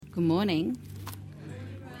Good morning.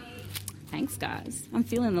 Thanks, guys. I'm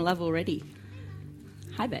feeling the love already.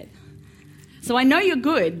 Hi, babe. So I know you're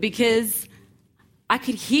good because I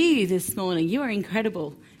could hear you this morning. You are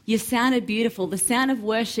incredible. You sounded beautiful. The sound of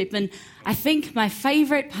worship. And I think my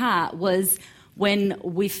favourite part was when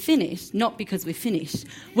we finished, not because we finished,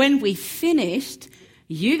 when we finished,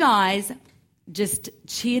 you guys just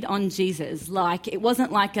cheered on Jesus. Like, it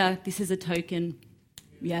wasn't like this is a token.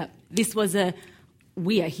 Yeah, this was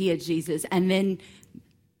we are here, Jesus. And then,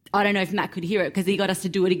 I don't know if Matt could hear it because he got us to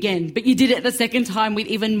do it again, but you did it the second time with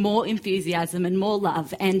even more enthusiasm and more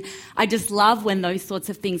love. And I just love when those sorts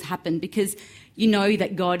of things happen because you know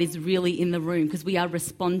that God is really in the room because we are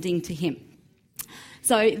responding to him.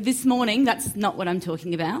 So this morning, that's not what I'm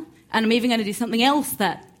talking about. And I'm even going to do something else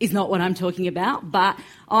that is not what I'm talking about, but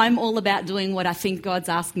I'm all about doing what I think God's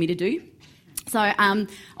asked me to do. So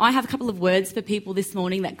I have a couple of words for people this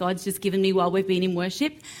morning that God's just given me while we've been in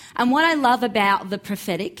worship. And what I love about the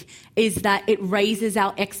prophetic is that it raises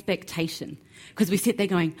our expectation. Because we sit there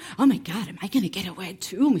going, oh my God, am I going to get a word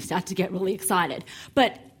too? And we start to get really excited.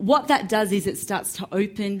 But what that does is it starts to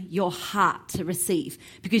open your heart to receive.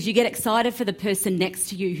 Because you get excited for the person next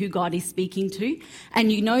to you who God is speaking to.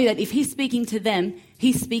 And you know that if he's speaking to them,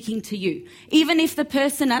 he's speaking to you. Even if the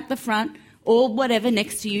person at the front or whatever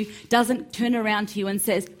next to you doesn't turn around to you and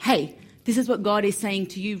says, hey, this is what God is saying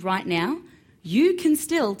to you right now, you can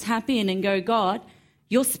still tap in and go, God,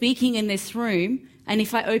 you're speaking in this room, and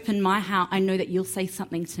if I open my heart, I know that you'll say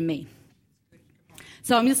something to me.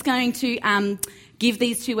 So I'm just going to give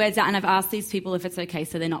these two words out, and I've asked these people if it's okay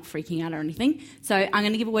so they're not freaking out or anything. So I'm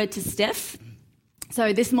going to give a word to Steph.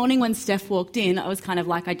 So this morning when Steph walked in, I was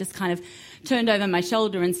I just turned over my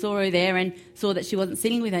shoulder and saw her there and saw that she wasn't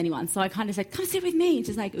sitting with anyone. So I kind of said, come sit with me. And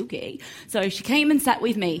she's like, okay. So she came and sat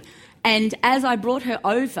with me. And as I brought her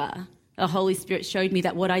over, the Holy Spirit showed me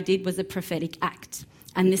that what I did was a prophetic act.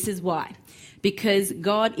 And this is why. Because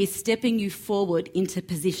God is stepping you forward into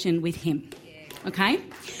position with him. Okay?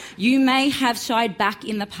 You may have shied back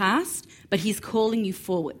in the past, but he's calling you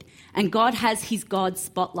forward. And God has his God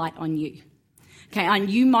spotlight on you. Okay, and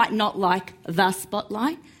you might not like the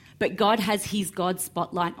spotlight, but God has his God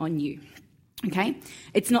spotlight on you. Okay?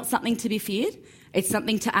 It's not something to be feared. It's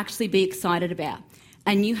something to actually be excited about.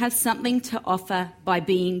 And you have something to offer by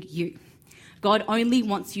being you. God only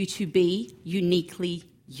wants you to be uniquely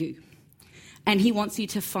you. And he wants you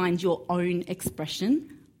to find your own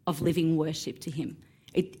expression of living worship to him.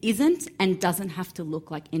 It isn't and doesn't have to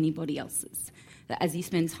look like anybody else's. That as you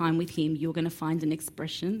spend time with him, you're going to find an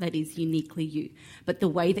expression that is uniquely you. But the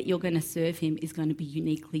way that you're going to serve him is going to be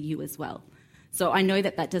uniquely you as well. So I know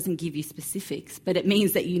that that doesn't give you specifics, but it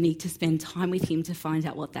means that you need to spend time with him to find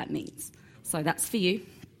out what that means. So that's for you.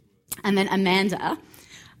 And then Amanda,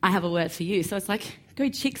 I have a word for you. So it's like, go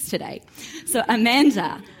Chicks today. So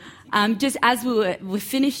Amanda, just as we're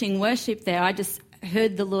finishing worship there, I just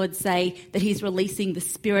heard the Lord say that he's releasing the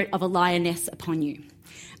spirit of a lioness upon you.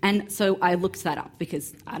 And so I looked that up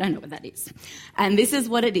because I don't know what that is. And this is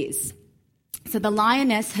what it is. So the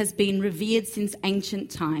lioness has been revered since ancient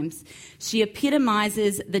times. She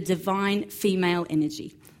epitomizes the divine female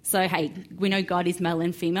energy. So, hey, we know God is male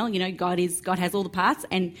and female. You know, God has all the parts,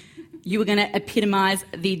 and you were going to epitomize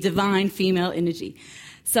the divine female energy.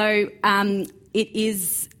 So the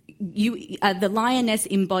lioness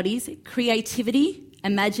embodies creativity,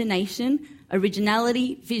 imagination,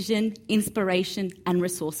 originality, vision, inspiration, and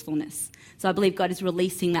resourcefulness. So I believe God is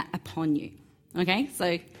releasing that upon you. Okay?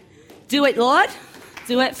 So do it, Lord.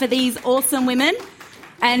 Do it for these awesome women.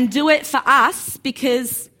 And do it for us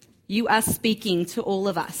because you are speaking to all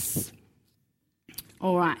of us.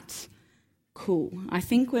 All right. Cool. I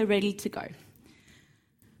think we're ready to go.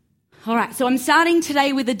 All right. So I'm starting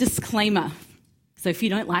today with a disclaimer. So if you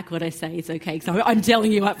don't like what I say, it's okay. So I'm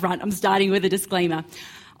telling you up front, I'm starting with a disclaimer.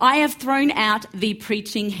 I have thrown out the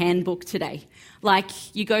preaching handbook today.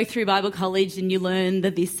 Like, you go through Bible college and you learn the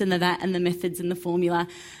this and the that and the methods and the formula.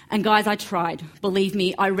 And guys, I tried. Believe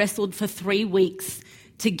me, I wrestled for 3 weeks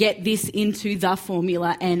to get this into the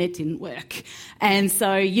formula and it didn't work. And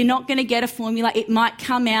so you're not going to get a formula. It might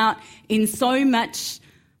come out in so much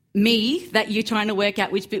me that you're trying to work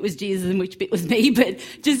out which bit was Jesus and which bit was me, but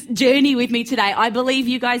just journey with me today. I believe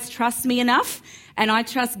you guys trust me enough and I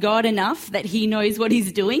trust God enough that he knows what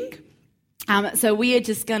he's doing. So we are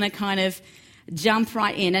just going to kind of jump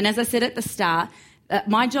right in. And as I said at the start,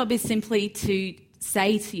 my job is simply to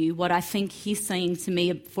say to you what I think he's saying to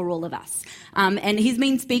me for all of us. And he's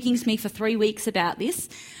been speaking to me for 3 weeks about this.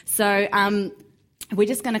 So we're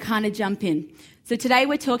just going to kind of jump in. So today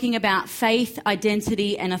we're talking about faith,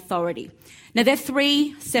 identity, and authority. Now, they're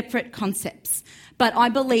 3 separate concepts, But I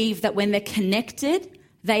believe that when they're connected,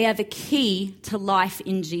 they are the key to life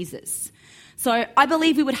in Jesus. So I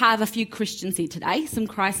believe we would have a few Christians here today, some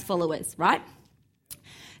Christ followers, right?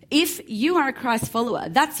 If you are a Christ follower,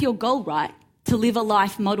 that's your goal, right? To live a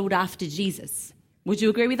life modelled after Jesus. Would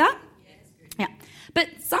you agree with that? Yes. Yeah. But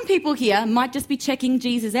some people here might just be checking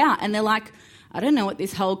Jesus out and they're like, I don't know what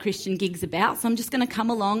this whole Christian gig's about, so I'm just going to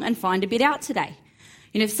come along and find a bit out today.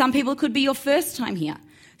 You know, some people could be your first time here.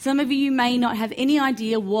 Some of you may not have any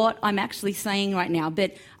idea what I'm actually saying right now,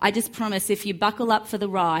 but I just promise if you buckle up for the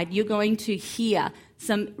ride, you're going to hear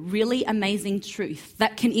some really amazing truth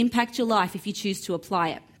that can impact your life if you choose to apply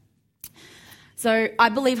it. So I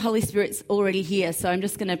believe Holy Spirit's already here, so I'm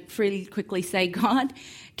just going to pretty quickly say, God,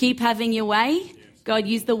 keep having your way. God,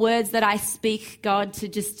 use the words that I speak, God, to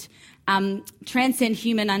just transcend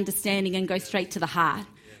human understanding and go straight to the heart.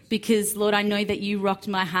 Because, Lord, I know that you rocked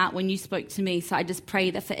my heart when you spoke to me. So I just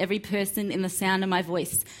pray that for every person in the sound of my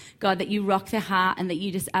voice, God, that you rock their heart and that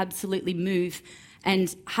you just absolutely move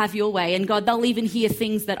and have your way. And, God, they'll even hear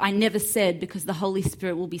things that I never said because the Holy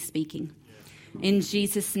Spirit will be speaking. In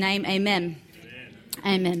Jesus' name, amen.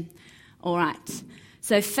 Amen. All right.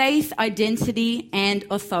 So faith, identity, and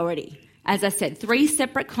authority. As I said, 3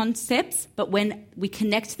 separate concepts, but when we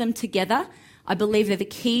connect them together, I believe they're the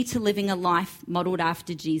key to living a life modelled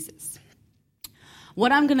after Jesus.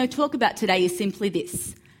 What I'm going to talk about today is simply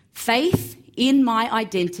this. Faith in my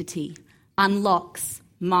identity unlocks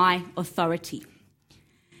my authority.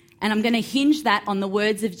 And I'm going to hinge that on the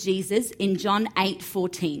words of Jesus in John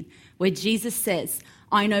 8:14, where Jesus says,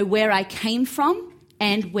 I know where I came from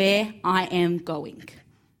and where I am going.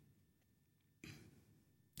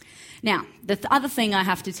 Now, the other thing I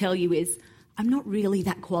have to tell you is I'm not really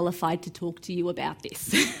that qualified to talk to you about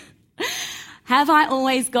this. Have I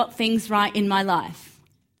always got things right in my life?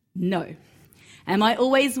 No. Am I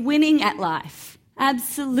always winning at life?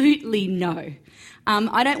 Absolutely no.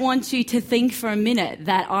 I don't want you to think for a minute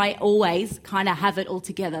that I always kind of have it all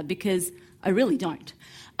together because I really don't.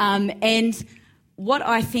 And what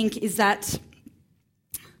I think is that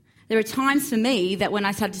there are times for me that when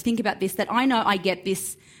I start to think about this that I know I get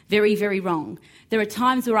this very, very wrong. There are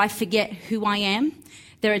times where I forget who I am.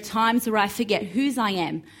 There are times where I forget whose I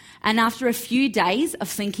am. And after a few days of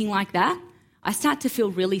thinking like that, I start to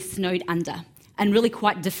feel really snowed under and really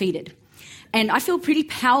quite defeated. And I feel pretty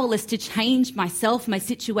powerless to change myself, my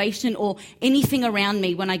situation, or anything around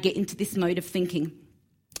me when I get into this mode of thinking.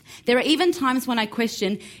 There are even times when I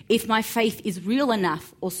question if my faith is real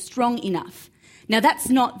enough or strong enough. Now, that's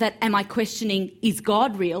not that am I questioning, is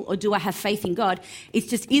God real or do I have faith in God? It's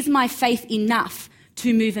just, is my faith enough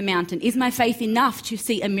to move a mountain? Is my faith enough to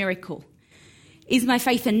see a miracle? Is my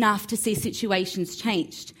faith enough to see situations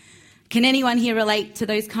changed? Can anyone here relate to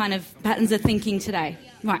those kind of patterns of thinking today?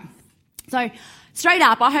 Yeah. Right. So, straight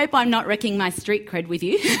up, I hope I'm not wrecking my street cred with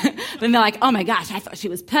you. Then they're like, oh my gosh, I thought she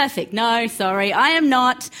was perfect. No, sorry, I am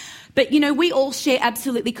not. But, you know, we all share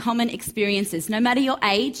absolutely common experiences, no matter your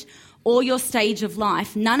age or your stage of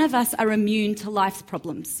life. None of us are immune to life's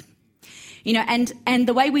problems. You know, and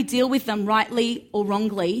the way we deal with them, rightly or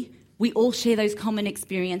wrongly, we all share those common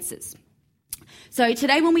experiences. So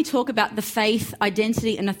today when we talk about the faith,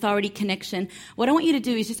 identity and authority connection, what I want you to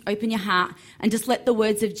do is just open your heart and just let the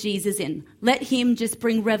words of Jesus in. Let him just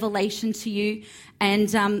bring revelation to you. And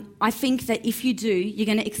I think that if you do, you're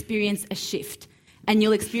going to experience a shift. And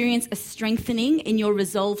you'll experience a strengthening in your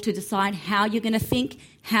resolve to decide how you're going to think,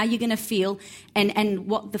 how you're going to feel, and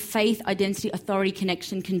what the faith, identity, authority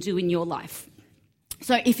connection can do in your life.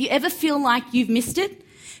 So if you ever feel like you've missed it,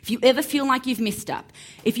 if you ever feel like you've messed up,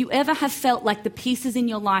 if you ever have felt like the pieces in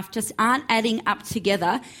your life just aren't adding up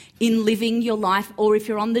together in living your life, or if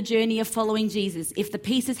you're on the journey of following Jesus, if the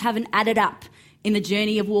pieces haven't added up in the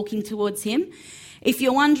journey of walking towards him, if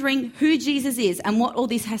you're wondering who Jesus is and what all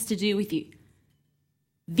this has to do with you,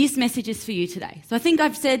 this message is for you today. So I think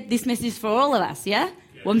I've said this message is for all of us, yeah?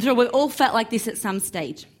 Well, I'm sure we've all felt like this at some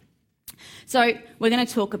stage. So we're going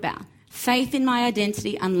to talk about faith in my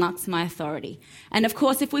identity unlocks my authority. And of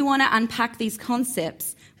course, if we want to unpack these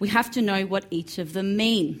concepts, we have to know what each of them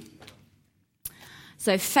mean.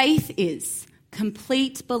 So faith is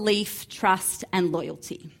complete belief, trust, and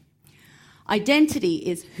loyalty. Identity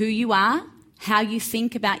is who you are, how you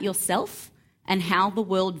think about yourself, and how the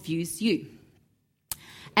world views you.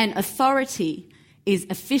 And authority is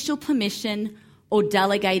official permission or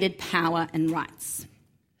delegated power and rights.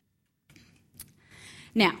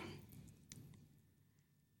 Now,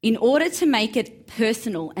 in order to make it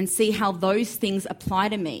personal and see how those things apply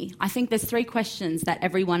to me, I think there's 3 questions that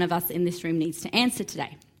every one of us in this room needs to answer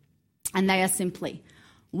today. And they are simply,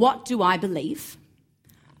 what do I believe?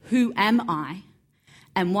 Who am I?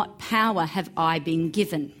 and what power have I been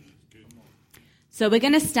given? So we're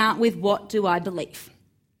going to start with, what do I believe?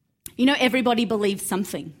 You know, everybody believes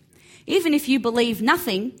something. Even if you believe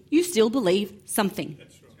nothing, you still believe something.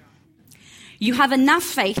 You have enough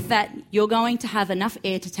faith that you're going to have enough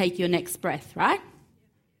air to take your next breath, right?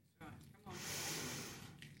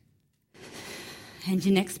 And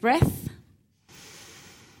your next breath.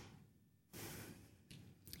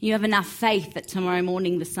 You have enough faith that tomorrow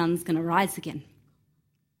morning the sun's going to rise again.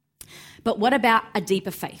 But what about a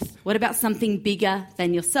deeper faith? What about something bigger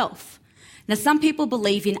than yourself? Now, some people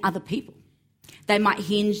believe in other people. They might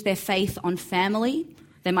hinge their faith on family.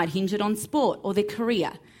 They might hinge it on sport or their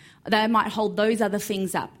career. They might hold those other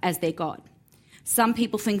things up as their God. Some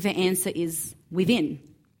people think the answer is within.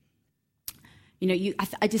 You know,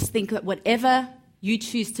 I just think that whatever you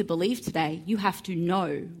choose to believe today, you have to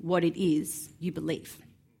know what it is you believe.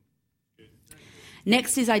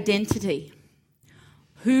 Next is identity.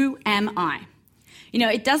 Who am I? You know,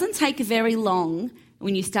 it doesn't take very long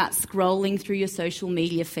when you start scrolling through your social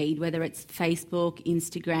media feed, whether it's Facebook,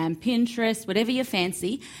 Instagram, Pinterest, whatever you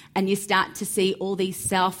fancy, and you start to see all these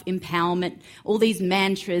self-empowerment, all these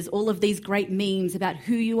mantras, all of these great memes about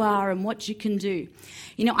who you are and what you can do.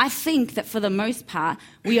 You know, I think that for the most part,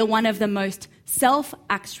 we are one of the most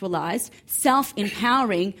self-actualized,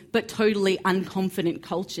 self-empowering, but totally unconfident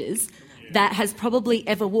cultures that has probably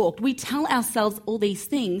ever walked. We tell ourselves all these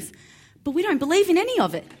things, but we don't believe in any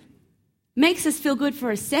of it. Makes us feel good for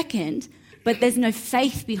a second, but there's no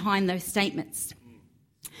faith behind those statements.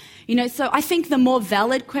 You know, so I think the more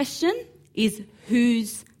valid question is,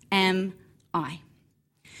 whose am I?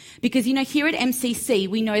 Because, you know, here at MCC,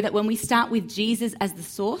 we know that when we start with Jesus as the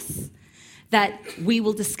source, that we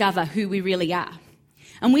will discover who we really are.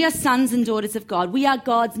 And we are sons and daughters of God. We are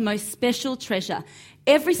God's most special treasure.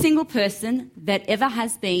 Every single person that ever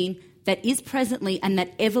has been, that is presently, and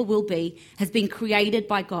that ever will be, has been created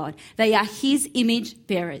by God. They are his image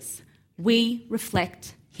bearers. We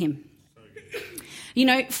reflect him. You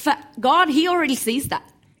know, for God, he already sees that.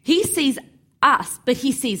 He sees us, but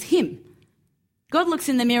he sees him. God looks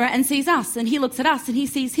in the mirror and sees us, and he looks at us and he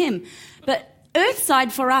sees him. But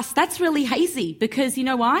earthside for us, that's really hazy, because you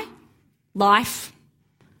know why? Life.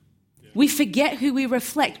 We forget who we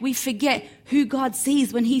reflect. We forget who God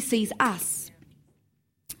sees when he sees us.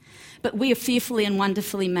 But we are fearfully and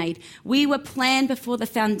wonderfully made. We were planned before the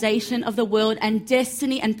foundation of the world, and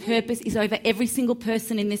destiny and purpose is over every single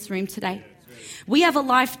person in this room today. We have a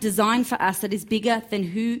life designed for us that is bigger than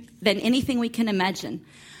anything we can imagine.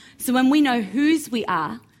 So when we know whose we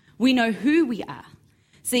are, we know who we are.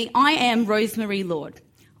 See, I am Rosemary Lord.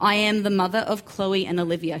 I am the mother of Chloe and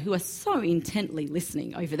Olivia, who are so intently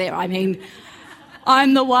listening over there. I mean,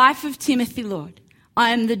 I'm the wife of Timothy Lord. I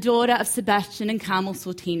am the daughter of Sebastian and Carmel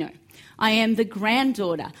Sortino. I am the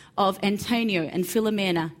granddaughter of Antonio and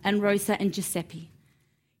Filomena and Rosa and Giuseppe.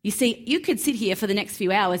 You see, you could sit here for the next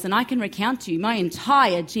few hours and I can recount to you my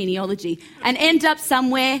entire genealogy and end up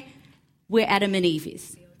somewhere where Adam and Eve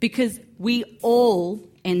is, because we all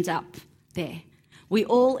end up there. We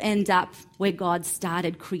all end up where God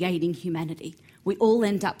started creating humanity. We all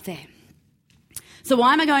end up there. So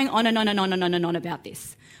why am I going on and on and on and on and on about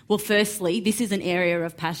this? Well, firstly, this is an area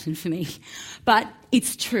of passion for me, but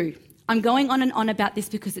it's true. I'm going on and on about this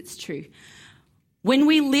because it's true. When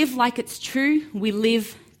we live like it's true, we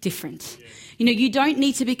live different. You know, you don't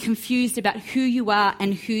need to be confused about who you are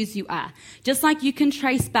and whose you are. Just like you can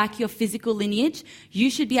trace back your physical lineage, you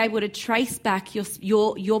should be able to trace back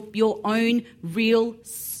your own real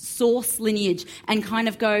source lineage and kind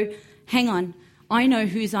of go, hang on, I know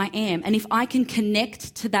whose I am. And if I can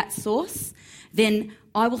connect to that source, then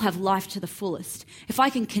I will have life to the fullest. If I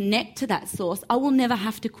can connect to that source, I will never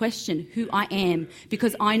have to question who I am,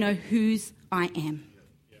 because I know whose I am.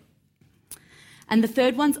 And the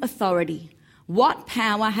third one's authority. What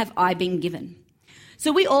power have I been given?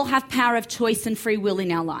 So we all have power of choice and free will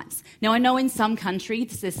in our lives. Now, I know in some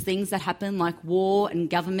countries there's things that happen like war and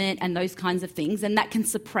government and those kinds of things, and that can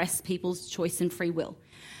suppress people's choice and free will.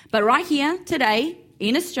 But right here today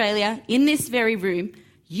in Australia, in this very room,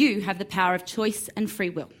 you have the power of choice and free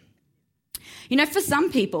will. You know, for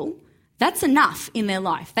some people, that's enough in their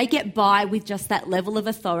life. They get by with just that level of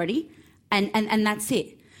authority and that's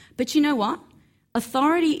it. But you know what?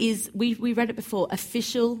 Authority is, we read it before,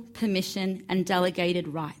 official permission and delegated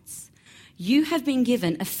rights. You have been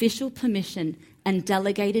given official permission and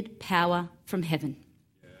delegated power from heaven.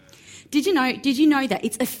 Did you know that?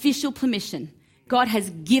 It's official permission. God has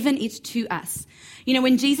given it to us. You know,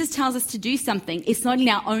 when Jesus tells us to do something, it's not in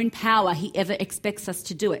our own power he ever expects us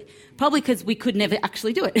to do it. Probably because we could never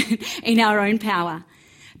actually do it in our own power.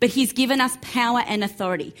 but he's given us power and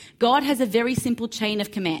authority. God has a very simple chain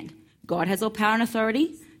of command. God has all power and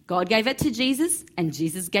authority. God gave it to Jesus, and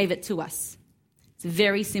Jesus gave it to us. It's a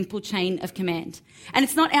very simple chain of command. And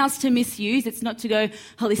it's not ours to misuse. It's not to go,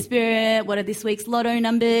 Holy Spirit, what are this week's lotto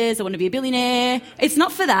numbers? I want to be a billionaire. It's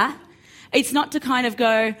not for that. It's not to kind of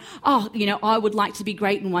go, oh, I would like to be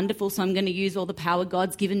great and wonderful, so I'm going to use all the power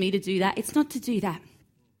God's given me to do that. It's not to do that.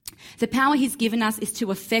 The power he's given us is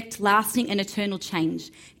to effect lasting and eternal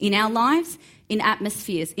change in our lives, in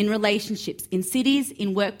atmospheres, in relationships, in cities,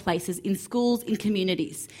 in workplaces, in schools, in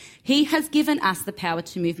communities. He has given us the power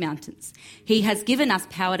to move mountains. He has given us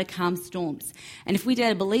power to calm storms. And if we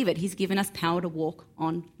dare to believe it, he's given us power to walk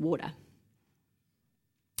on water.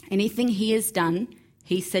 Anything he has done,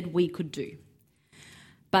 he said we could do.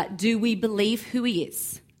 But do we believe who he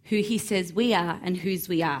is, who he says we are, and whose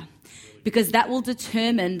we are? Because that will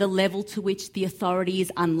determine the level to which the authority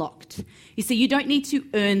is unlocked. You see, you don't need to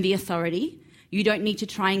earn the authority. You don't need to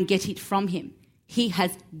try and get it from him. He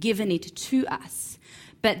has given it to us.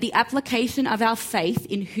 But the application of our faith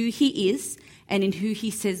in who he is and in who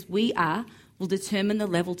he says we are will determine the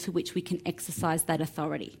level to which we can exercise that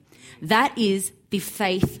authority. That is the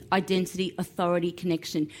faith, identity, authority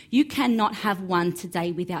connection. You cannot have one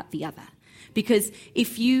today without the other. Because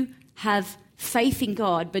if you have faith in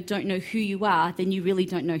God but don't know who you are, then you really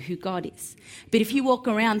don't know who God is. But if you walk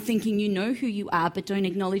around thinking you know who you are but don't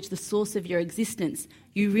acknowledge the source of your existence,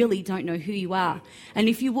 you really don't know who you are. And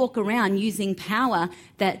if you walk around using power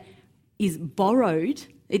that is borrowed,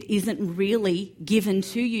 it isn't really given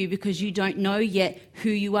to you because you don't know yet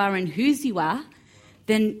who you are and whose you are,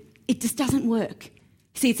 then it just doesn't work.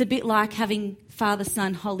 See, it's a bit like having Father,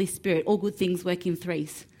 Son, Holy Spirit. All good things work in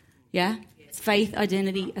threes. Yeah? It's faith,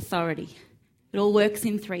 identity, authority. It all works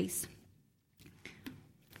in threes.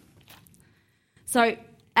 So,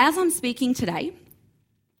 as I'm speaking today,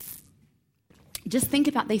 just think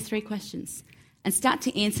about these three questions and start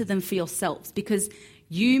to answer them for yourselves, because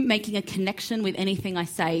you making a connection with anything I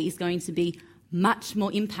say is going to be much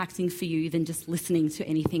more impacting for you than just listening to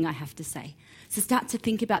anything I have to say. So start to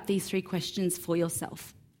think about these three questions for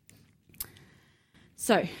yourself.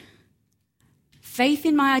 So, faith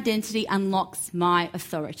in my identity unlocks my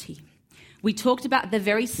authority. We talked about at the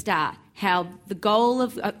very start how the goal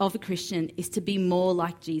of a Christian is to be more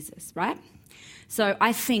like Jesus, right? So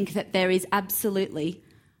I think that there is absolutely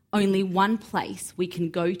only one place we can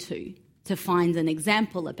go to find an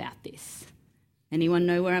example about this. Anyone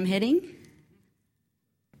know where I'm heading?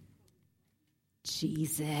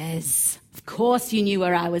 Jesus. Of course you knew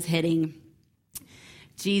where I was heading.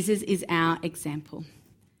 Jesus is our example.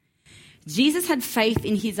 Jesus had faith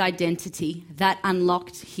in his identity that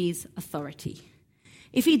unlocked his authority.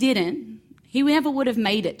 If he didn't, he never would have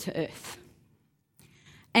made it to earth.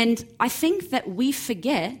 And I think that we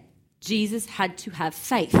forget Jesus had to have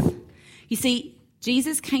faith. You see,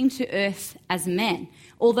 Jesus came to earth as a man.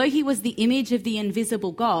 Although he was the image of the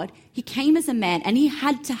invisible God, he came as a man, and he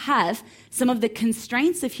had to have some of the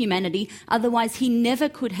constraints of humanity. Otherwise, he never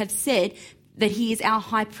could have said that he is our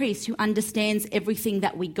high priest who understands everything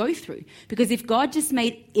that we go through. Because if God just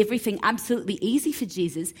made everything absolutely easy for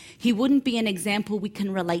Jesus, he wouldn't be an example we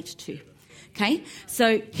can relate to. Okay?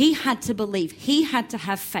 So he had to believe. He had to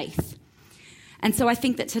have faith. And so I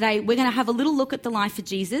think that today we're going to have a little look at the life of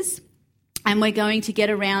Jesus, and we're going to get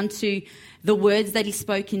around to the words that he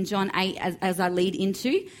spoke in John 8 as I lead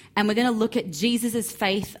into, and we're going to look at Jesus'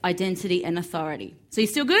 faith, identity, and authority. So you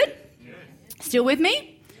still good? Yeah. Still with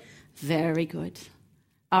me? Very good.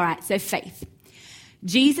 All right, so faith.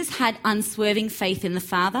 Jesus had unswerving faith in the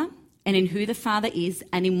Father and in who the Father is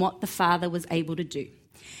and in what the Father was able to do.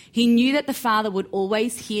 He knew that the Father would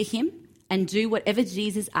always hear him and do whatever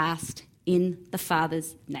Jesus asked in the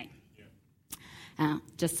Father's name.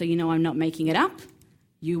 Just so you know, I'm not making it up.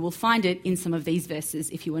 You will find it in some of these verses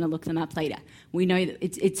if you want to look them up later. We know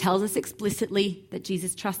that it tells us explicitly that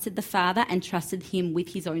Jesus trusted the Father and trusted him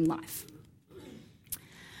with his own life.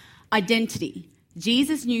 Identity.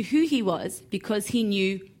 Jesus knew who he was because he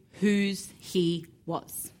knew whose he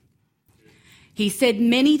was. He said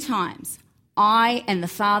many times, I and the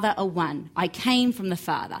Father are one. I came from the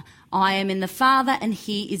Father. I am in the Father and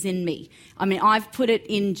he is in me. I mean, I've put it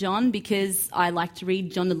in John because I like to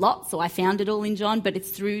read John a lot, so I found it all in John, but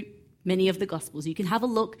it's through many of the Gospels. You can have a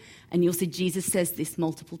look and you'll see Jesus says this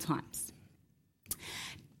multiple times.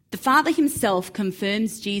 The Father himself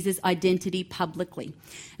confirms Jesus' identity publicly.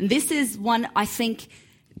 And this is one, I think,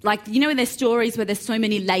 like, you know, in there's stories where there's so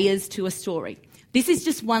many layers to a story. This is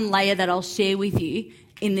just one layer that I'll share with you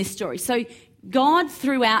in this story. So God,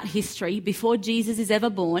 throughout history, before Jesus is ever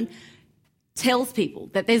born, tells people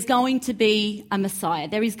that there's going to be a Messiah,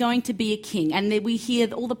 there is going to be a king, and then we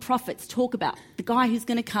hear all the prophets talk about the guy who's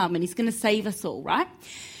going to come and he's going to save us all, right?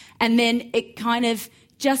 And then it kind of,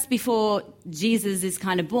 just before Jesus is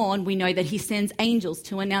kind of born, we know that he sends angels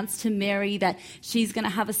to announce to Mary that she's going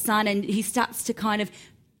to have a son, and he starts to kind of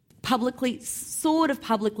publicly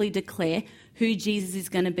declare who Jesus is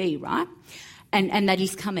going to be, right? And that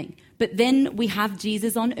he's coming. But then we have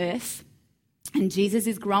Jesus on earth, and Jesus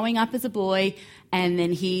is growing up as a boy, and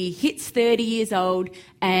then he hits 30 years old,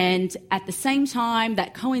 and at the same time,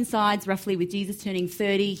 that coincides roughly with Jesus turning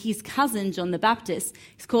 30, his cousin, John the Baptist,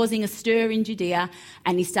 is causing a stir in Judea,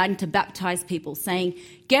 and he's starting to baptize people, saying,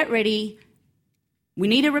 get ready, we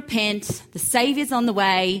need to repent, the Saviour's on the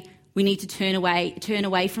way, we need to turn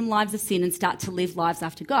away from lives of sin and start to live lives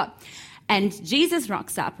after God. And Jesus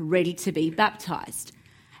rocks up ready to be baptized.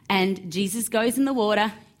 And Jesus goes in the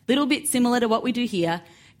water, little bit similar to what we do here,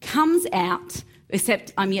 comes out,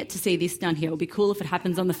 except I'm yet to see this done here. It'll be cool if it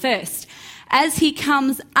happens on the first. As he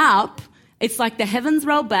comes up, it's like the heavens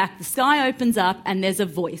roll back, the sky opens up, and there's a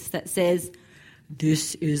voice that says,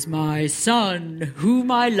 "This is my son,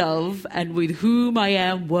 whom I love, and with whom I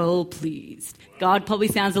am well pleased." God probably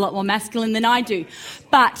sounds a lot more masculine than I do.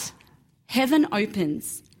 But heaven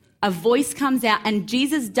opens, a voice comes out, and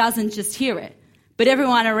Jesus doesn't just hear it, but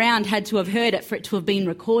everyone around had to have heard it for it to have been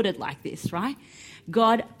recorded like this, right?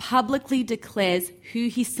 God publicly declares who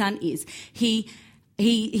his son is. He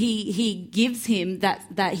gives him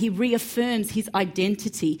that he reaffirms his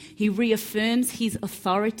identity. He reaffirms his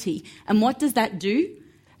authority. And what does that do?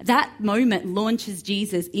 That moment launches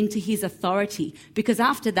Jesus into his authority, because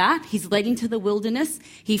after that, he's led into the wilderness.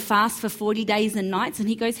 He fasts for 40 days and nights, and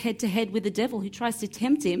he goes head to head with the devil who tries to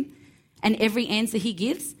tempt him. And every answer he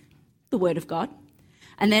gives, the word of God.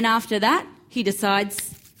 And then after that, he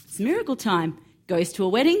decides it's miracle time. Goes to a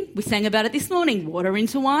wedding. We sang about it this morning. Water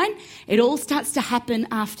into wine. It all starts to happen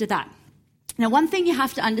after that. Now, one thing you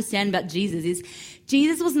have to understand about Jesus is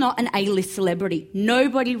Jesus was not an A-list celebrity.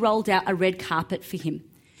 Nobody rolled out a red carpet for him.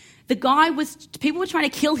 People were trying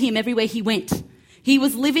to kill him everywhere he went. He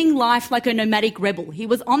was living life like a nomadic rebel. He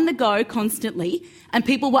was on the go constantly, and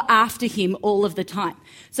people were after him all of the time.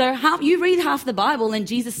 So you read half the Bible and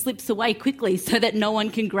Jesus slips away quickly so that no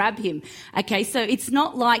one can grab him. Okay, so it's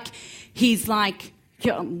not like he's like,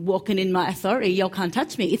 I'm walking in my authority, y'all can't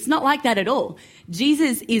touch me. It's not like that at all.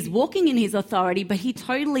 Jesus is walking in his authority, but he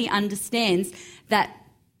totally understands that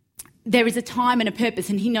there is a time and a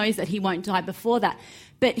purpose, and he knows that he won't die before that.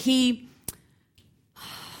 But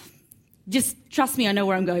just trust me, I know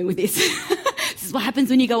where I'm going with this. This is what happens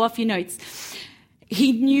when you go off your notes.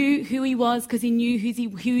 He knew who he was because he knew whose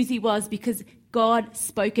he was, because God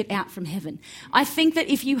spoke it out from heaven. I think that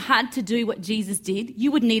if you had to do what Jesus did,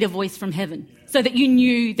 you would need a voice from heaven so that you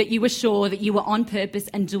knew, that you were sure that you were on purpose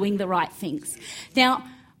and doing the right things. Now,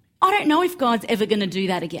 I don't know if God's ever going to do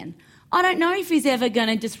that again. I don't know if he's ever going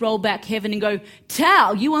to just roll back heaven and go,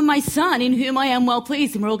 "Tal, you are my son in whom I am well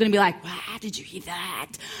pleased." And we're all going to be like, "Wow, did you hear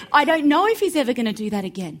that?" I don't know if he's ever going to do that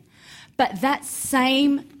again. But that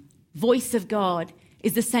same voice of God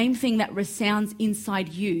is the same thing that resounds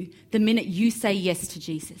inside you the minute you say yes to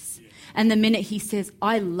Jesus. And the minute he says,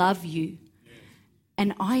 "I love you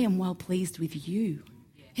and I am well pleased with you."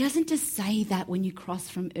 He doesn't just say that when you cross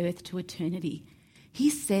from earth to eternity. He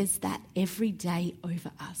says that every day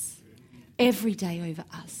over us. Every day over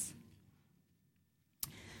us.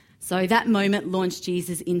 So that moment launched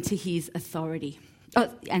Jesus into his authority.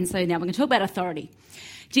 And so now we're going to talk about authority.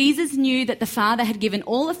 Jesus knew that the Father had given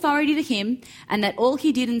all authority to him, and that all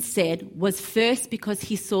he did and said was first because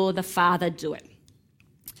he saw the Father do it.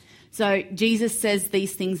 So Jesus says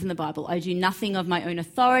these things in the Bible: "I do nothing of my own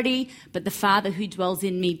authority, but the Father who dwells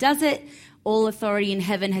in me does it. All authority in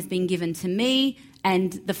heaven has been given to me,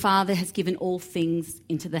 and the Father has given all things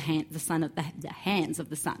into the hands of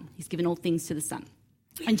the Son. He's given all things to the Son."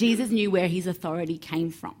 And Jesus knew where his authority came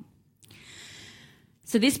from.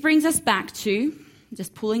 So this brings us back to,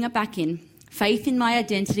 just pulling it back in, faith in my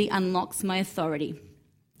identity unlocks my authority,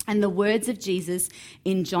 and the words of Jesus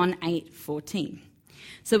in John 8:14.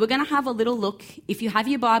 So we're going to have a little look. If you have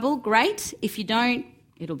your Bible, great. If you don't,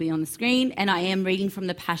 it'll be on the screen, and I am reading from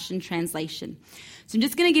the Passion Translation. So I'm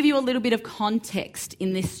just going to give you a little bit of context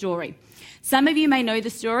in this story. Some of you may know the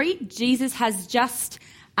story. Jesus has just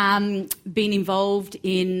been involved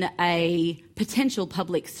in a potential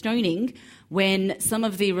public stoning when some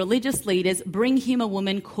of the religious leaders bring him a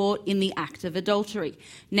woman caught in the act of adultery.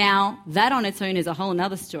 Now, that on its own is a whole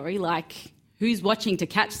other story, like who's watching to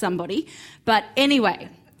catch somebody? But anyway,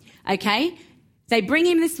 okay, they bring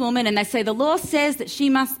him this woman and they say, the law says that she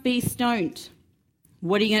must be stoned.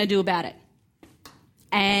 What are you going to do about it?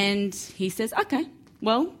 And he says, okay,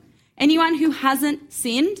 well, anyone who hasn't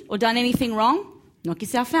sinned or done anything wrong, knock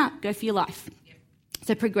yourself out, go for your life.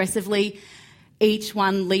 So progressively, each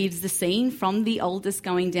one leaves the scene from the oldest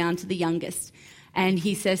going down to the youngest. And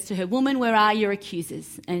he says to her, woman, where are your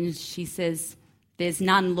accusers? And she says, there's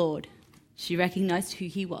none, Lord. She recognised who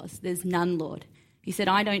he was. There's none, Lord. He said,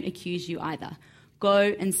 I don't accuse you either.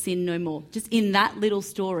 Go and sin no more. Just in that little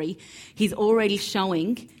story, he's already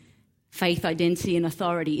showing faith, identity and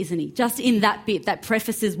authority, isn't he? Just in that bit that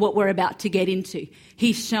prefaces what we're about to get into.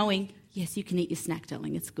 He's showing, yes, you can eat your snack,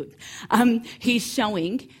 darling, it's good. He's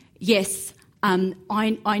showing, yes,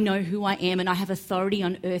 I know who I am and I have authority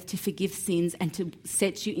on earth to forgive sins and to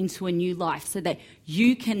set you into a new life so that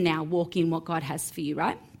you can now walk in what God has for you,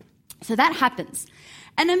 right? So that happens.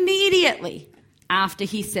 And immediately after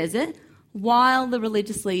he says it, while the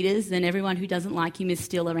religious leaders and everyone who doesn't like him is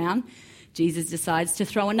still around, Jesus decides to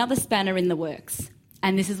throw another spanner in the works.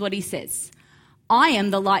 And this is what he says. I am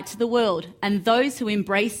the light to the world, and those who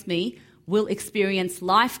embrace me will experience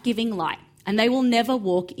life-giving light, and they will never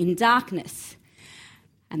walk in darkness.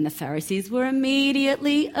 And the Pharisees were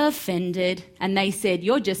immediately offended, and they said,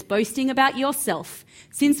 you're just boasting about yourself.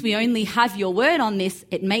 Since we only have your word on this,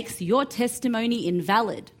 it makes your testimony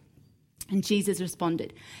invalid. And Jesus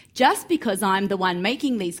responded, just because I'm the one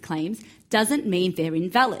making these claims doesn't mean they're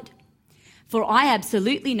invalid. For I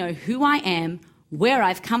absolutely know who I am, where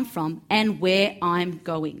I've come from, and where I'm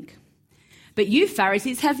going. But you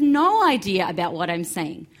Pharisees have no idea about what I'm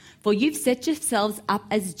saying, for you've set yourselves up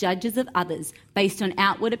as judges of others based on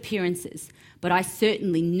outward appearances, but I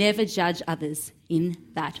certainly never judge others in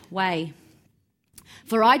that way.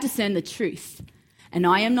 For I discern the truth, and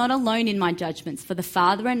I am not alone in my judgments, for the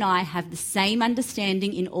Father and I have the same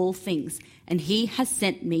understanding in all things, and he has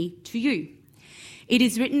sent me to you. It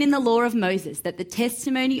is written in the law of Moses that the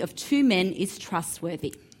testimony of two men is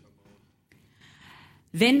trustworthy.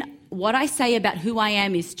 Then what I say about who I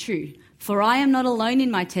am is true, for I am not alone in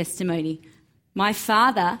my testimony. My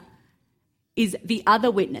Father is the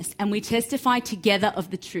other witness, and we testify together of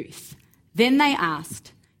the truth. Then they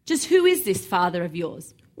asked, just who is this Father of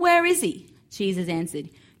yours? Where is he? Jesus answered,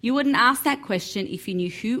 you wouldn't ask that question if you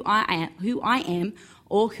knew who I am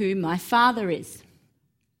or who my Father is.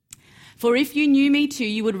 For if you knew me too,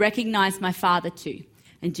 you would recognize my Father too.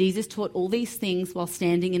 And Jesus taught all these things while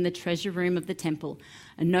standing in the treasure room of the temple,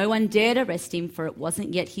 and no one dared arrest him, for it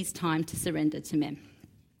wasn't yet his time to surrender to men.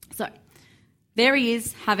 So there he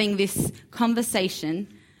is having this conversation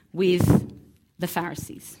with the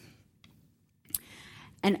Pharisees.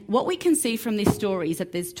 And what we can see from this story is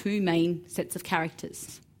that there's two main sets of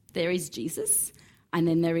characters. There is Jesus, and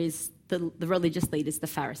then there is the religious leaders, the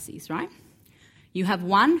Pharisees, right? You have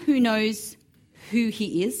one who knows who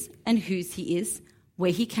he is and whose he is,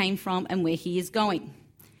 where he came from and where he is going.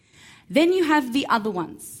 Then you have the other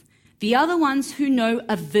ones who know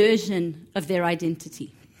a version of their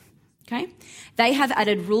identity. Okay? They have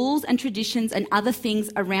added rules and traditions and other things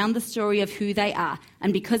around the story of who they are.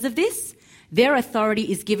 And because of this, their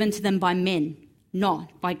authority is given to them by men,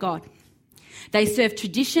 not by God. They serve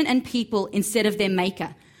tradition and people instead of their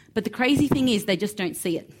maker. But the crazy thing is they just don't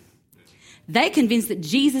see it. They're convinced that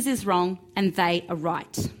Jesus is wrong and they are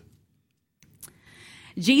right.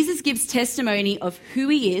 Jesus gives testimony of who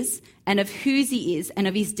he is and of whose he is and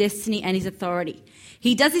of his destiny and his authority.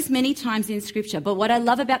 He does this many times in Scripture, but what I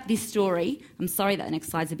love about this story, I'm sorry that next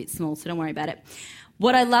slide's a bit small, so don't worry about it.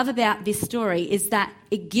 What I love about this story is that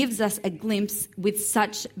it gives us a glimpse with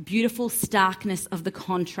such beautiful starkness of the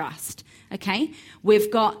contrast, okay?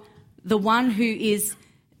 We've got the one who is,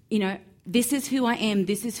 this is who I am,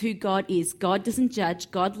 this is who God is. God doesn't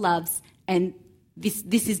judge, God loves, and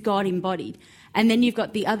this is God embodied. And then you've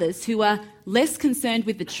got the others who are less concerned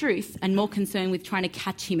with the truth and more concerned with trying to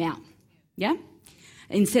catch him out, yeah?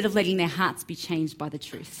 Instead of letting their hearts be changed by the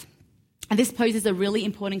truth. And this poses a really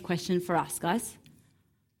important question for us, guys.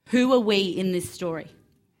 Who are we in this story?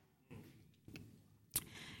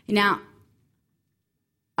 Now,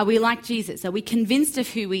 are we like Jesus? Are we convinced of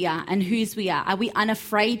who we are and whose we are? Are we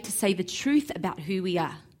unafraid to say the truth about who we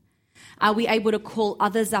are? Are we able to call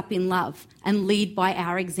others up in love and lead by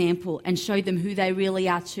our example and show them who they really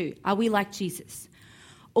are too? Are we like Jesus?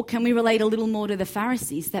 Or can we relate a little more to the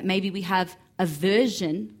Pharisees, that maybe we have a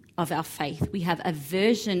version of our faith, we have a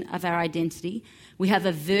version of our identity, we have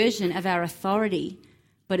a version of our authority,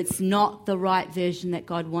 but it's not the right version that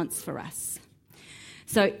God wants for us?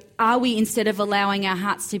 So are we, instead of allowing our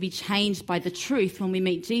hearts to be changed by the truth when we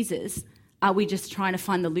meet Jesus, are we just trying to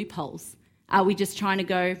find the loopholes? Are we just trying to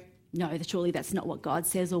go, no, surely that's not what God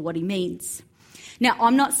says or what he means? Now,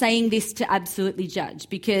 I'm not saying this to absolutely judge,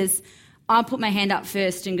 because I'll put my hand up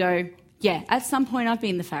first and go, yeah, at some point I've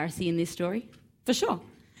been the Pharisee in this story, for sure.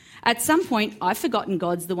 At some point I've forgotten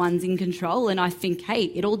God's the one's in control and I think, hey,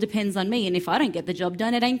 it all depends on me, and if I don't get the job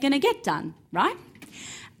done, it ain't going to get done, right?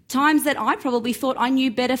 Times that I probably thought I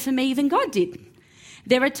knew better for me than God did.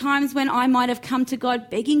 There are times when I might have come to God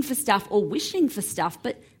begging for stuff or wishing for stuff,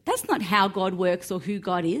 but that's not how God works or who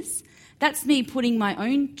God is. That's me putting my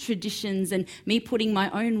own traditions and me putting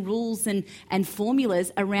my own rules and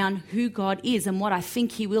formulas around who God is and what I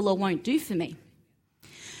think he will or won't do for me.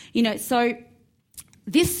 So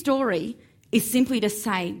this story is simply to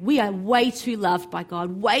say we are way too loved by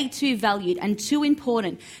God, way too valued and too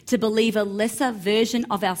important to believe a lesser version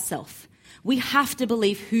of ourselves. We have to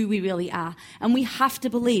believe who we really are, and we have to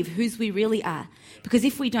believe whose we really are, because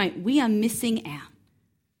if we don't, we are missing out.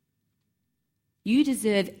 You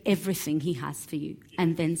deserve everything he has for you,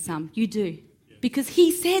 and then some. You do, because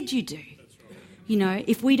he said you do.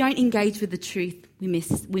 If we don't engage with the truth, we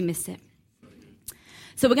miss it.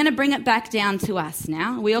 So we're going to bring it back down to us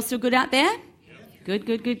now. Are we all still good out there? Good.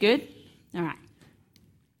 All right.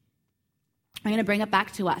 I'm going to bring it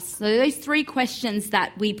back to us. So those 3 questions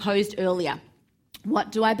that we posed earlier.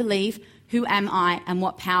 What do I believe? Who am I? And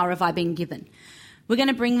what power have I been given? We're going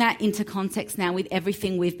to bring that into context now with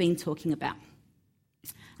everything we've been talking about.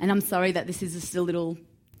 And I'm sorry that this is just a little,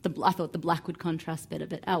 I thought the black would contrast better,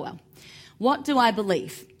 but oh well. What do I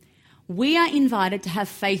believe? We are invited to have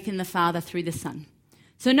faith in the Father through the Son.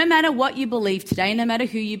 So no matter what you believe today, no matter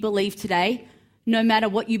who you believe today, no matter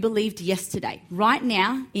what you believed yesterday, right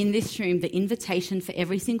now in this room, the invitation for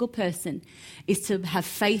every single person is to have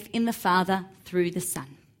faith in the Father through the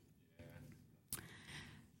Son.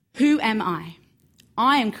 Who am I?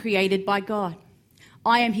 I am created by God.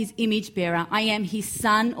 I am his image bearer. I am his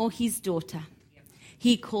son or his daughter.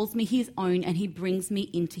 He calls me his own and he brings me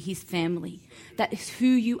into his family. That is who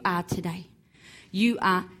you are today. You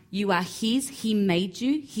are his. He made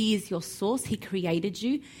you. He is your source. He created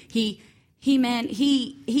you. He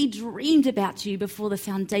dreamed about you before the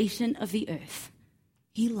foundation of the earth.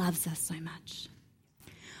 He loves us so much.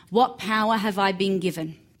 What power have I been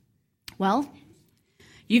given? Well,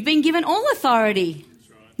 you've been given all authority.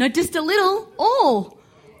 Not just a little, all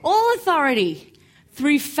authority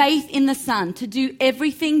through faith in the Son to do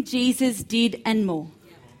everything Jesus did and more.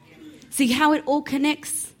 See how it all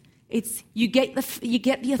connects? It's you get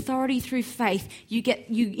the authority through faith. You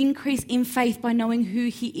increase in faith by knowing who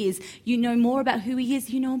he is. You know more about who he is.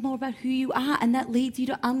 You know more about who you are, and that leads you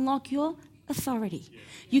to unlock your authority.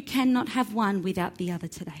 You cannot have one without the other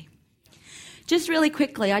today. Just really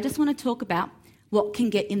quickly, I just want to talk about what can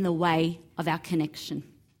get in the way of our connection.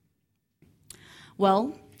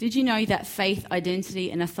 Well, did you know that faith,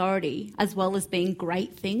 identity, and authority, as well as being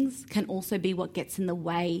great things, can also be what gets in the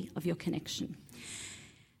way of your connection?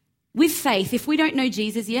 With faith, if we don't know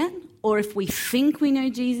Jesus yet, or if we think we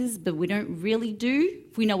know Jesus but we don't really do,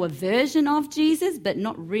 if we know a version of Jesus but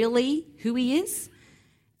not really who he is,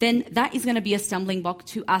 then that is going to be a stumbling block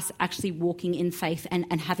to us actually walking in faith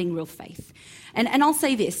and having real faith. And I'll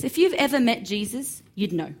say this, if you've ever met Jesus,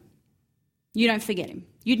 you'd know. You don't forget him.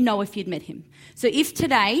 You'd know if you'd met him. So if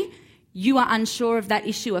today you are unsure of that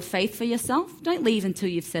issue of faith for yourself, don't leave until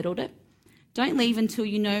you've settled it. Don't leave until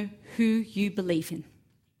you know who you believe in.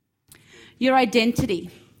 Your identity.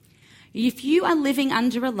 If you are living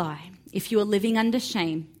under a lie, if you are living under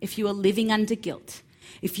shame, if you are living under guilt,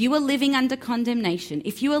 if you are living under condemnation,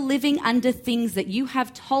 if you are living under things that you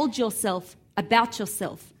have told yourself about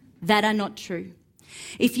yourself that are not true,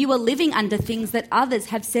 if you are living under things that others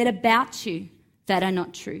have said about you that are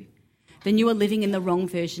not true, then you are living in the wrong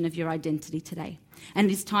version of your identity today. And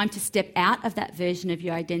it is time to step out of that version of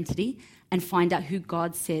your identity and find out who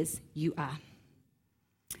God says you are.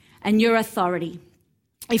 And your authority.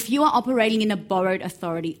 If you are operating in a borrowed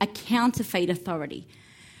authority, a counterfeit authority,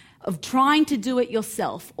 of trying to do it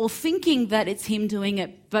yourself or thinking that it's him doing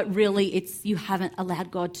it, but really it's you haven't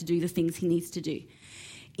allowed God to do the things he needs to do.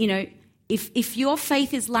 If your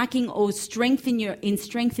faith is lacking or strength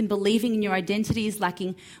in believing in your identity is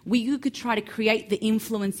lacking, you could try to create the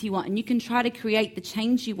influence you want and you can try to create the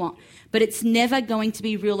change you want, but it's never going to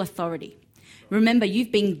be real authority. Remember,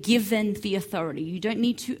 you've been given the authority. You don't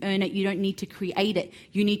need to earn it. You don't need to create it.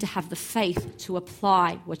 You need to have the faith to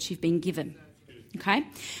apply what you've been given. Okay?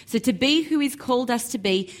 So to be who he's called us to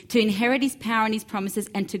be, to inherit his power and his promises,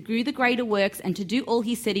 and to do the greater works and to do all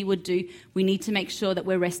he said he would do, we need to make sure that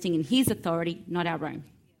we're resting in his authority, not our own.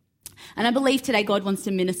 And I believe today God wants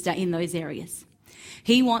to minister in those areas.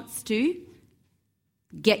 He wants to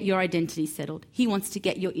get your identity settled. He wants to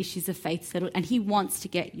get your issues of faith settled, and he wants to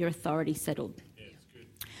get your authority settled. Yeah, it's good.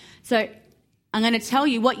 So I'm going to tell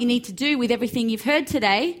you what you need to do with everything you've heard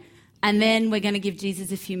today, and then we're going to give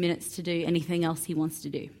Jesus a few minutes to do anything else he wants to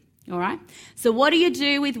do. All right? So what do you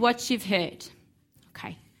do with what you've heard?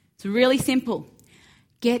 Okay, it's really simple.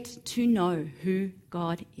 Get to know who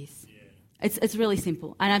God is. It's really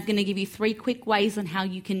simple. And I'm going to give you 3 quick ways on how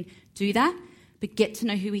you can do that, but get to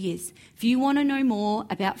know who he is. If you want to know more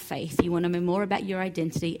about faith, you want to know more about your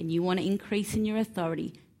identity, and you want to increase in your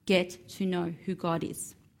authority, get to know who God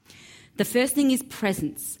is. The first thing is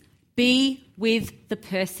presence. Be with the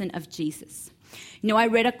person of Jesus. You know, I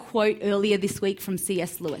read a quote earlier this week from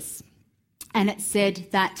C.S. Lewis, and it said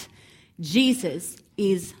that Jesus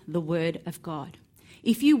is the Word of God.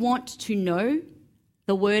 If you want to know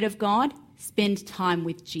the Word of God, spend time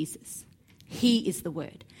with Jesus. He is the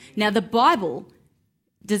Word. Now, the Bible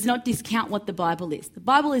does not discount what the Bible is. The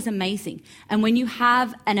Bible is amazing. And when you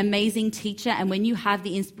have an amazing teacher and when you have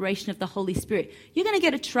the inspiration of the Holy Spirit, you're going to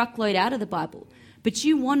get a truckload out of the Bible. But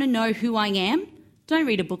you want to know who I am? Don't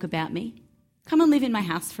read a book about me. Come and live in my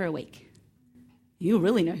house for a week. You'll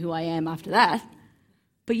really know who I am after that.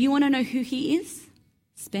 But you want to know who he is?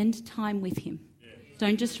 Spend time with him.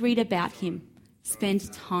 Don't just read about him.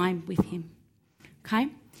 Spend time with him. Okay?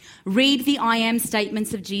 Read the I am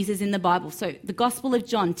statements of Jesus in the Bible. So the Gospel of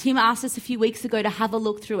John. Tim asked us a few weeks ago to have a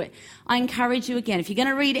look through it. I encourage you again, if you're going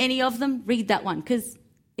to read any of them, read that one because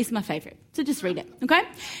it's my favourite. So just read it, okay?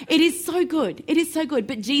 It is so good. It is so good.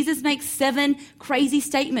 But Jesus makes 7 crazy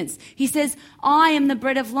statements. He says, I am the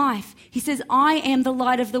bread of life. He says, I am the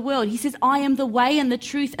light of the world. He says, I am the way and the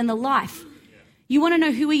truth and the life. You want to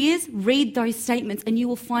know who he is? Read those statements and you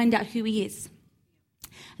will find out who he is.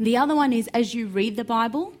 And the other one is, as you read the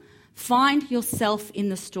Bible, find yourself in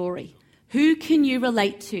the story. Who can you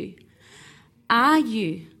relate to? Are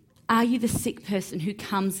you the sick person who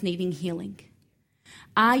comes needing healing?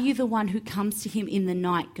 Are you the one who comes to him in the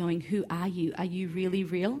night going, who are you? Are you really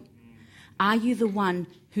real? Are you the one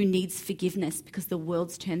who needs forgiveness because the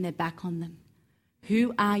world's turned their back on them?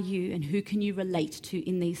 Who are you and who can you relate to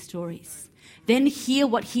in these stories? Then hear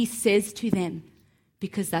what he says to them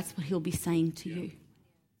because that's what he'll be saying to you.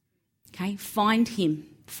 Okay, find him,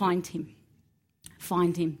 find him,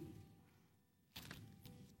 find him.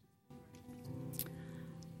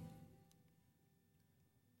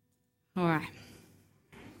 All right.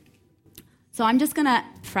 So I'm just going to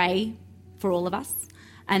pray for all of us.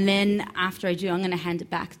 And then after I do, I'm going to hand it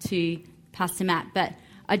back to Pastor Matt. But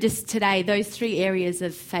today, those 3 areas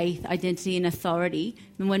of faith, identity and authority,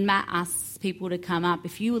 and when Matt asks people to come up,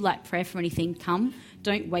 if you would like prayer for anything, come.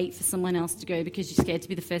 Don't wait for someone else to go because you're scared to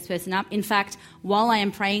be the first person up. In fact, while I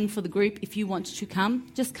am praying for the group, if you want to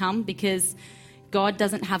come, just come because God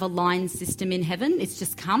doesn't have a line system in heaven. It's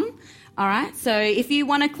just come. All right? So if you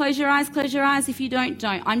want to close your eyes, close your eyes. If you don't.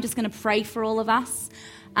 I'm just going to pray for all of us.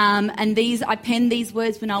 And I penned these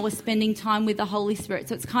words when I was spending time with the Holy Spirit.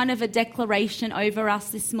 So it's kind of a declaration over us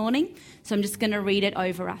this morning. So I'm just going to read it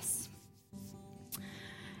over us.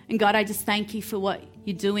 And God, I just thank you for what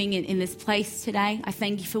you're doing in this place today. I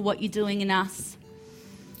thank you for what you're doing in us.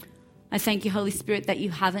 I thank you, Holy Spirit, that you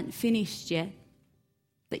haven't finished yet,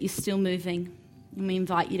 that you're still moving. And we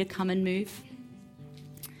invite you to come and move.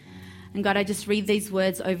 And God, I just read these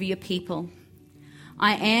words over your people.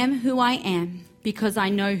 I am who I am because I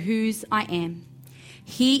know whose I am.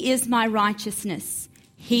 He is my righteousness.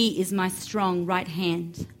 He is my strong right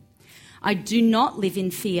hand. I do not live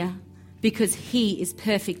in fear because he is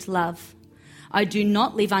perfect love. I do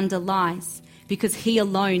not live under lies because he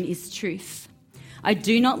alone is truth. I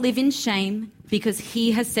do not live in shame because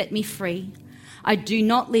he has set me free. I do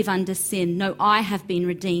not live under sin. No, I have been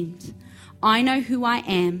redeemed. I know who I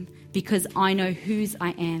am because I know whose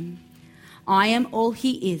I am. I am all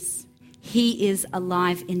he is. He is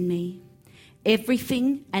alive in me.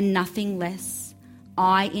 Everything and nothing less.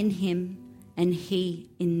 I in him and he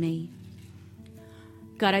in me.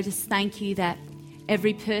 God, I just thank you that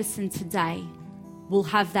every person today will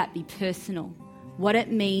have that be personal. What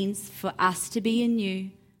it means for us to be in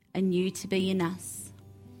you and you to be in us.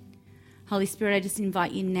 Holy Spirit, I just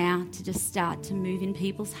invite you now to just start to move in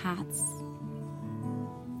people's hearts.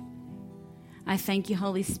 I thank you,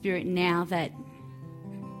 Holy Spirit, now that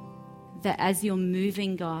as you're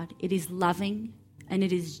moving, God, it is loving and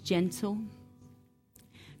it is gentle.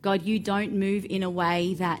 God, you don't move in a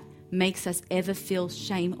way that makes us ever feel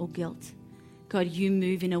shame or guilt. God, you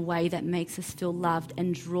move in a way that makes us feel loved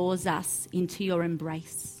and draws us into your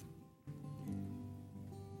embrace.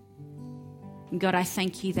 And God, I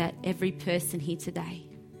thank you that every person here today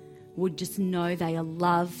would just know they are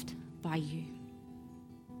loved by you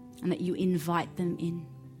and that you invite them in.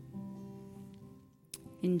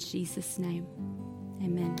 In Jesus' name,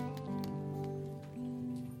 amen.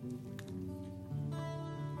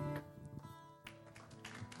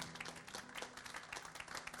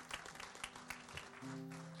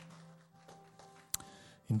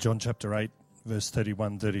 In John chapter 8, verse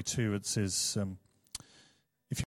 31, 32, it says,